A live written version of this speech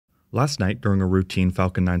Last night, during a routine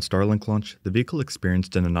Falcon 9 Starlink launch, the vehicle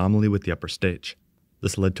experienced an anomaly with the upper stage.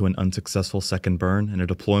 This led to an unsuccessful second burn and a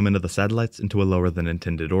deployment of the satellites into a lower than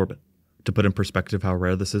intended orbit. To put in perspective how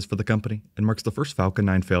rare this is for the company, it marks the first Falcon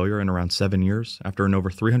 9 failure in around 7 years after an over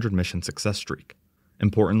 300 mission success streak.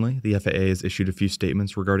 Importantly, the FAA has issued a few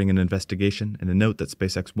statements regarding an investigation and a note that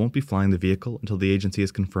SpaceX won't be flying the vehicle until the agency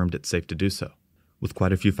has confirmed it's safe to do so. With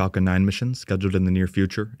quite a few Falcon 9 missions scheduled in the near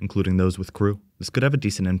future, including those with crew, this could have a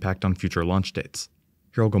decent impact on future launch dates.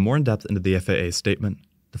 Here I'll go more in depth into the FAA's statement,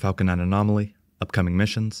 the Falcon 9 anomaly, upcoming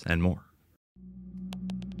missions, and more.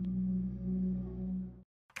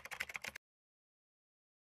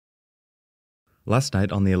 Last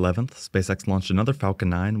night on the 11th, SpaceX launched another Falcon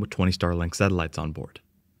 9 with 20 Starlink satellites on board.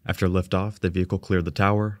 After liftoff, the vehicle cleared the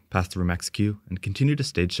tower, passed through max Q, and continued to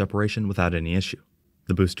stage separation without any issue.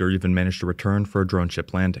 The booster even managed to return for a drone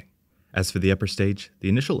ship landing. As for the upper stage, the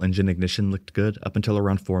initial engine ignition looked good up until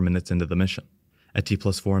around 4 minutes into the mission. At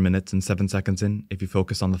T+4 minutes and 7 seconds in, if you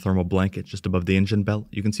focus on the thermal blanket just above the engine belt,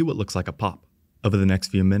 you can see what looks like a pop. Over the next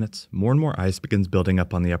few minutes, more and more ice begins building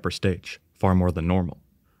up on the upper stage, far more than normal.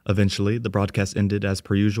 Eventually, the broadcast ended as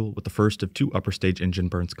per usual with the first of 2 upper stage engine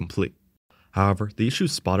burns complete. However, the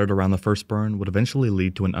issues spotted around the first burn would eventually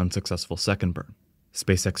lead to an unsuccessful second burn.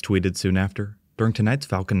 SpaceX tweeted soon after, "During tonight's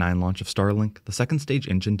Falcon 9 launch of Starlink, the second stage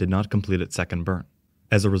engine did not complete its second burn.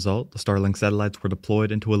 As a result, the Starlink satellites were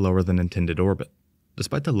deployed into a lower than intended orbit.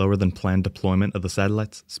 Despite the lower than planned deployment of the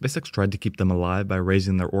satellites, SpaceX tried to keep them alive by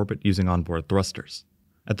raising their orbit using onboard thrusters.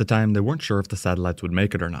 At the time, they weren't sure if the satellites would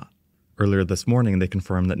make it or not. Earlier this morning, they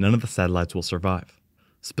confirmed that none of the satellites will survive.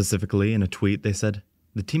 Specifically, in a tweet, they said,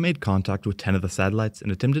 "The team made contact with 10 of the satellites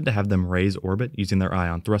and attempted to have them raise orbit using their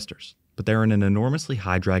ion thrusters, but they are in an enormously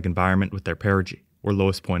high drag environment with their perigee, or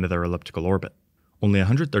lowest point of their elliptical orbit, only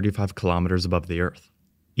 135 kilometers above the Earth.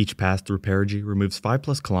 Each pass through perigee removes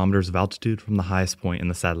 5+ kilometers of altitude from the highest point in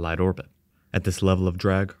the satellite orbit. At this level of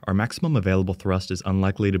drag, our maximum available thrust is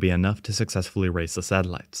unlikely to be enough to successfully raise the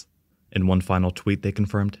satellites." In one final tweet, they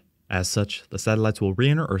confirmed, "As such, the satellites will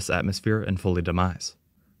re-enter Earth's atmosphere and fully demise.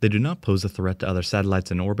 They do not pose a threat to other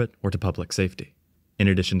satellites in orbit or to public safety." In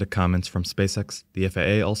addition to comments from SpaceX, the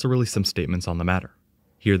FAA also released some statements on the matter.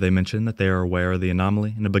 Here they mention that they are aware of the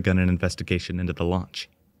anomaly and have begun an investigation into the launch.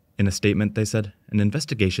 In a statement, they said, "An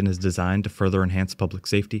investigation is designed to further enhance public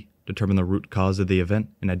safety, determine the root cause of the event,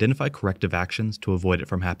 and identify corrective actions to avoid it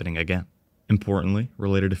from happening again." Importantly,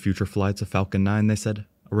 related to future flights of Falcon 9, they said,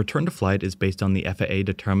 "A return to flight is based on the FAA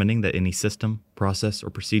determining that any system, process, or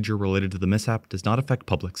procedure related to the mishap does not affect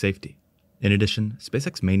public safety." In addition,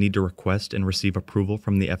 SpaceX may need to request and receive approval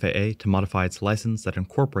from the FAA to modify its license that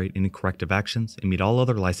incorporate any corrective actions and meet all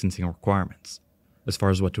other licensing requirements. As far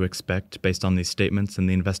as what to expect based on these statements and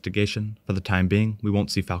the investigation, for the time being, we won't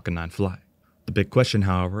see Falcon 9 fly. The big question,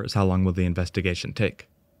 however, is how long will the investigation take?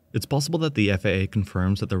 It's possible that the FAA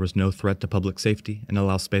confirms that there was no threat to public safety and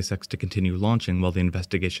allows SpaceX to continue launching while the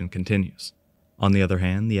investigation continues. On the other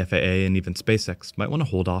hand, the FAA and even SpaceX might want to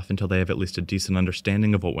hold off until they have at least a decent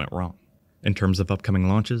understanding of what went wrong. In terms of upcoming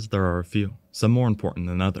launches, there are a few, some more important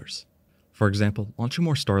than others. For example, launching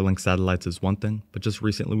more Starlink satellites is one thing, but just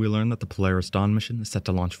recently we learned that the Polaris Dawn mission is set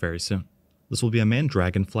to launch very soon. This will be a manned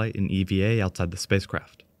Dragon flight in EVA outside the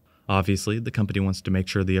spacecraft. Obviously, the company wants to make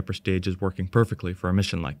sure the upper stage is working perfectly for a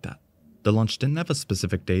mission like that. The launch didn't have a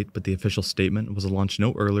specific date, but the official statement was a launch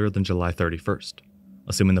no earlier than July 31st.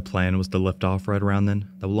 Assuming the plan was to lift off right around then,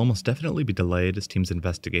 that will almost definitely be delayed as teams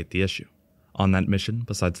investigate the issue. On that mission,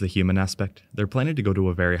 besides the human aspect, they're planning to go to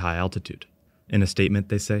a very high altitude. In a statement,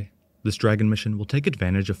 they say, "This Dragon mission will take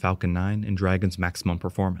advantage of Falcon 9 and Dragon's maximum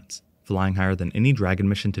performance, flying higher than any Dragon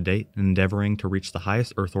mission to date and endeavoring to reach the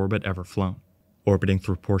highest Earth orbit ever flown. Orbiting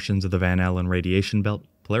through portions of the Van Allen radiation belt,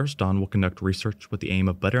 Polaris Dawn will conduct research with the aim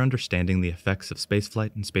of better understanding the effects of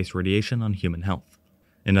spaceflight and space radiation on human health."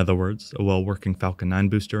 In other words, a well-working Falcon 9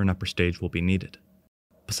 booster and upper stage will be needed.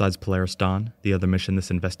 Besides Polaris Dawn, the other mission this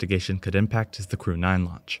investigation could impact is the Crew 9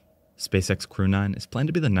 launch. SpaceX Crew 9 is planned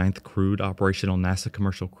to be the 9th crewed operational NASA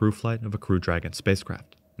commercial crew flight of a Crew Dragon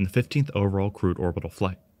spacecraft, and the 15th overall crewed orbital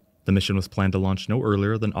flight. The mission was planned to launch no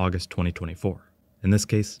earlier than August 2024. In this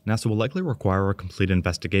case, NASA will likely require a complete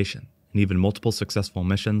investigation, and even multiple successful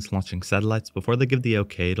missions launching satellites before they give the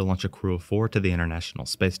okay to launch a crew of 4 to the International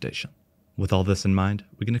Space Station. With all this in mind,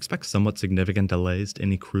 we can expect somewhat significant delays to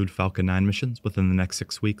any crewed Falcon 9 missions within the next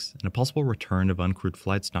 6 weeks and a possible return of uncrewed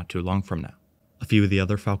flights not too long from now. A few of the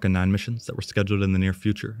other Falcon 9 missions that were scheduled in the near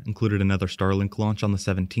future included another Starlink launch on the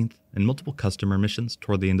 17th and multiple customer missions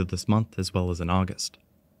toward the end of this month as well as in August.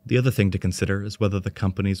 The other thing to consider is whether the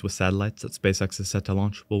companies with satellites that SpaceX is set to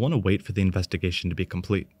launch will want to wait for the investigation to be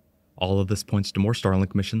complete. All of this points to more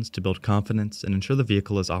Starlink missions to build confidence and ensure the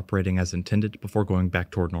vehicle is operating as intended before going back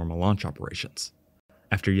toward normal launch operations.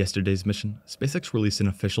 After yesterday's mission, SpaceX released an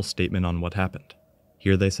official statement on what happened.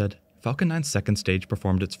 Here they said, Falcon 9's second stage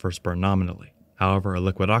performed its first burn nominally. However, a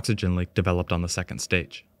liquid oxygen leak developed on the second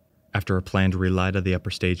stage. After a planned relight of the upper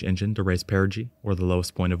stage engine to raise perigee, or the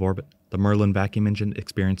lowest point of orbit, the Merlin vacuum engine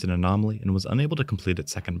experienced an anomaly and was unable to complete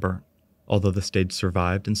its second burn. Although the stage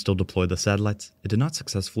survived and still deployed the satellites, it did not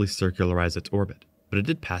successfully circularize its orbit, but it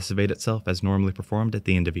did passivate itself as normally performed at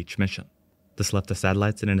the end of each mission. This left the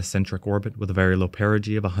satellites in an eccentric orbit with a very low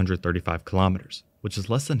perigee of 135 kilometers, which is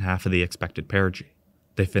less than half of the expected perigee.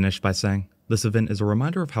 They finished by saying, "This event is a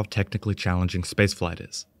reminder of how technically challenging spaceflight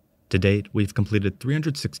is. To date, we've completed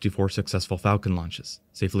 364 successful Falcon launches,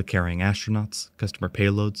 safely carrying astronauts, customer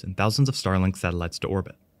payloads, and thousands of Starlink satellites to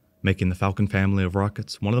orbit, making the Falcon family of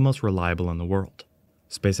rockets one of the most reliable in the world.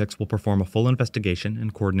 SpaceX will perform a full investigation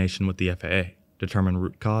in coordination with the FAA, determine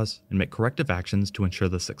root cause, and make corrective actions to ensure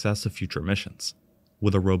the success of future missions.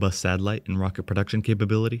 With a robust satellite and rocket production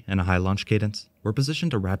capability and a high launch cadence, we're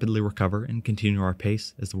positioned to rapidly recover and continue our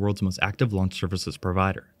pace as the world's most active launch services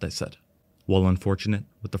provider," they said. While unfortunate,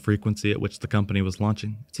 with the frequency at which the company was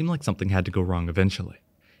launching, it seemed like something had to go wrong eventually.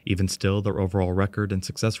 Even still, their overall record and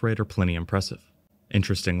success rate are plenty impressive.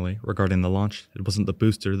 Interestingly, regarding the launch, it wasn't the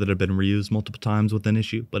booster that had been reused multiple times with an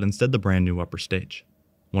issue, but instead the brand new upper stage.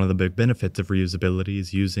 One of the big benefits of reusability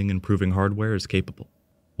is using and proving hardware is capable.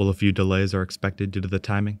 While a few delays are expected due to the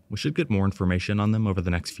timing, we should get more information on them over the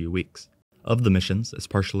next few weeks. Of the missions, as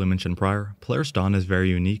partially mentioned prior, Polaris Dawn is very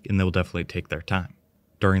unique and they will definitely take their time.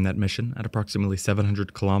 During that mission, at approximately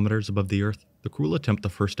 700 kilometers above the Earth, the crew will attempt the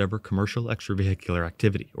first ever commercial extravehicular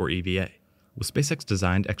activity, or EVA, with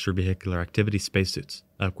SpaceX-designed extravehicular activity spacesuits,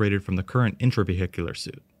 upgraded from the current intravehicular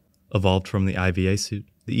suit. Evolved from the IVA suit,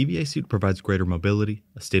 the EVA suit provides greater mobility,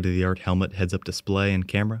 a state-of-the-art helmet heads-up display and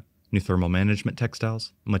camera, new thermal management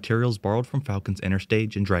textiles, and materials borrowed from Falcon's inner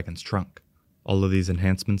stage and Dragon's trunk. All of these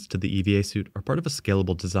enhancements to the EVA suit are part of a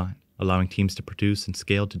scalable design, allowing teams to produce and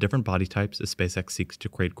scale to different body types as SpaceX seeks to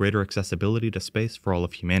create greater accessibility to space for all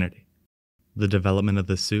of humanity. The development of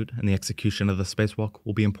this suit and the execution of the spacewalk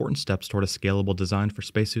will be important steps toward a scalable design for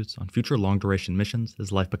spacesuits on future long-duration missions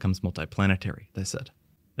as life becomes multiplanetary, they said.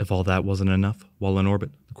 If all that wasn't enough, while in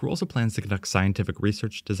orbit, the crew also plans to conduct scientific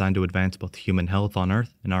research designed to advance both human health on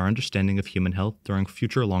Earth and our understanding of human health during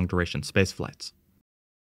future long-duration spaceflights.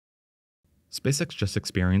 SpaceX just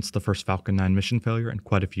experienced the first Falcon 9 mission failure in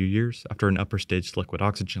quite a few years after an upper-stage liquid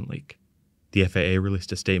oxygen leak. The FAA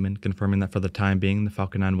released a statement confirming that for the time being the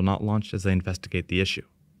Falcon 9 will not launch as they investigate the issue.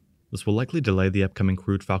 This will likely delay the upcoming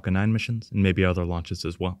crewed Falcon 9 missions and maybe other launches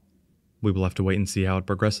as well. We will have to wait and see how it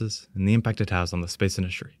progresses and the impact it has on the space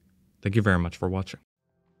industry. Thank you very much for watching.